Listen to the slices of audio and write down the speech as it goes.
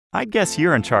I'd guess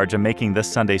you're in charge of making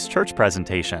this Sunday's church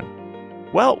presentation.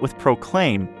 Well, with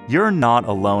Proclaim, you're not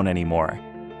alone anymore.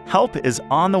 Help is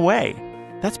on the way.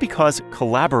 That's because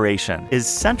collaboration is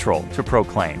central to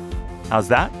Proclaim. How's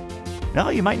that?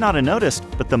 Well, you might not have noticed,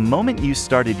 but the moment you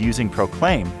started using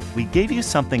Proclaim, we gave you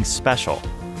something special.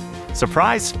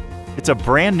 Surprise! It's a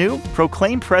brand new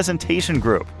Proclaim presentation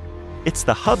group. It's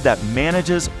the hub that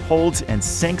manages, holds, and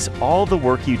syncs all the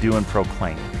work you do in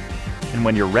Proclaim. And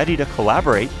when you're ready to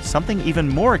collaborate, something even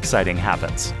more exciting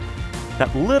happens.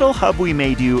 That little hub we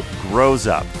made you grows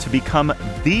up to become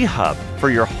the hub for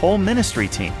your whole ministry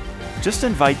team. Just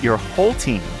invite your whole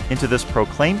team into this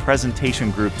Proclaim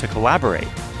presentation group to collaborate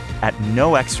at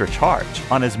no extra charge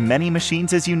on as many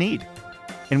machines as you need.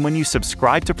 And when you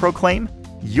subscribe to Proclaim,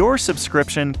 your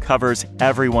subscription covers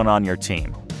everyone on your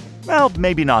team. Well,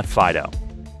 maybe not Fido.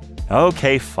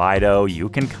 Okay, Fido, you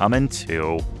can come in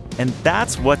too. And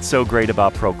that's what's so great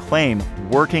about Proclaim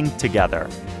working together.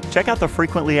 Check out the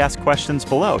frequently asked questions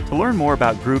below to learn more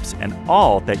about groups and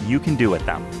all that you can do with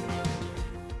them.